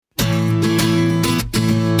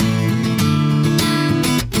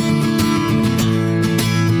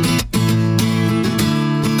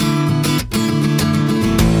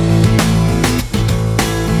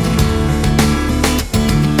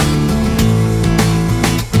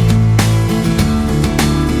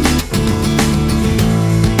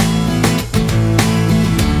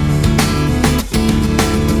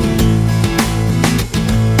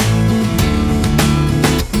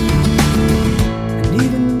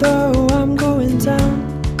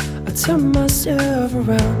turn myself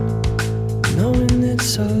around, knowing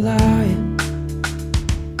it's a lie.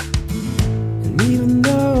 And even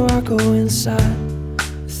though I go inside,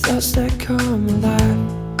 the thoughts that come alive,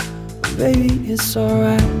 well, maybe it's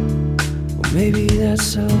alright, or maybe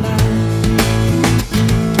that's a lie.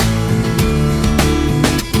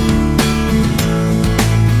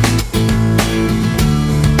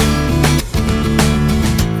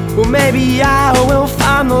 Well, maybe I will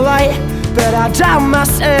find the light, but I doubt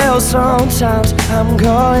myself sometimes. I'm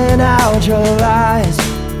calling out your lies.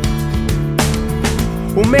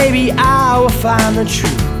 Well, maybe I will find the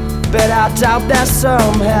truth, but I doubt that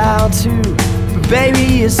somehow too. But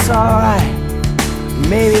baby, it's alright,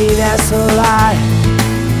 maybe that's a lie.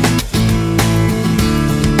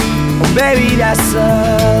 Oh, baby, that's a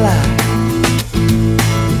lie.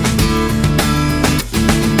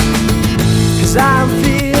 'Cause I'm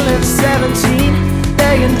feeling 17,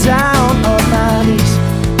 begging down on my knees.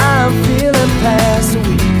 I'm feeling past the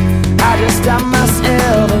week, I just doubt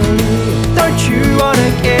myself and leave. Don't you wanna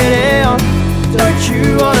get in? Don't you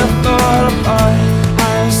wanna fall apart?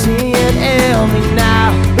 I'm seeing in me now,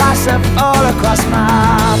 lights that fall across my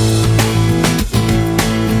heart,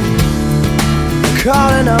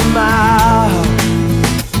 calling on my heart.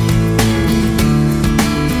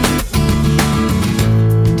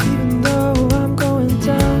 Even though I'm going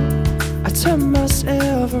down, I turn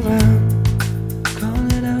myself around,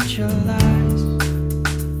 calling out your lies.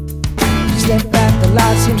 Step back, the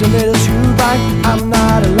light seems a little too bright. I'm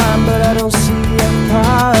not aligned, but I don't see a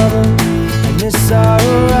problem, and it's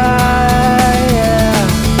alright, yeah.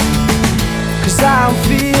 'Cause I'm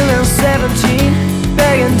feeling 17,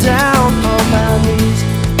 begging down on my knees.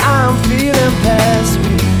 I'm feeling past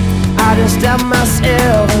me, I just doubt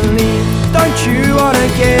myself and leave. Don't you wanna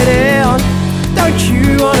get in? Don't you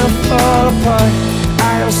wanna fall apart?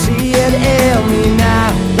 I don't see it in me now,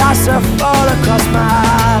 lights that fall across my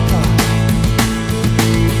heart,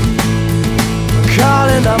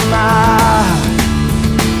 calling on my heart,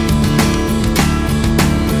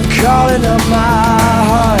 calling on my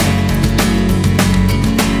heart,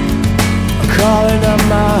 calling on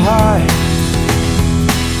my heart.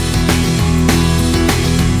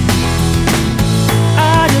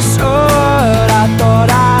 I just what I thought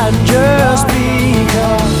I'd just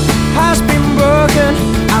become has been broken.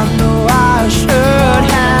 I know I should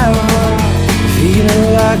have run, feeling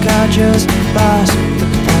like I just lost the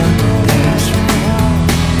part that's wrong.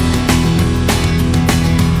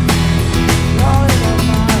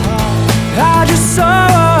 I just saw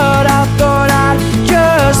what I thought I'd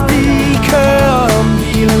just become,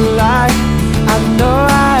 feeling like I know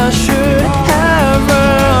I should have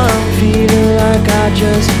run, feeling like I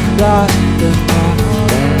just lost the part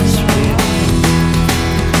that's real.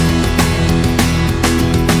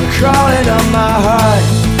 Crawling on my heart,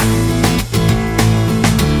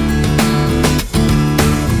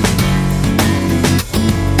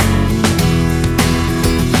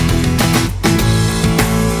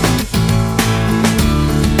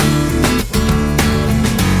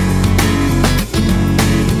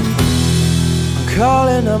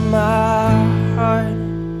 calling on my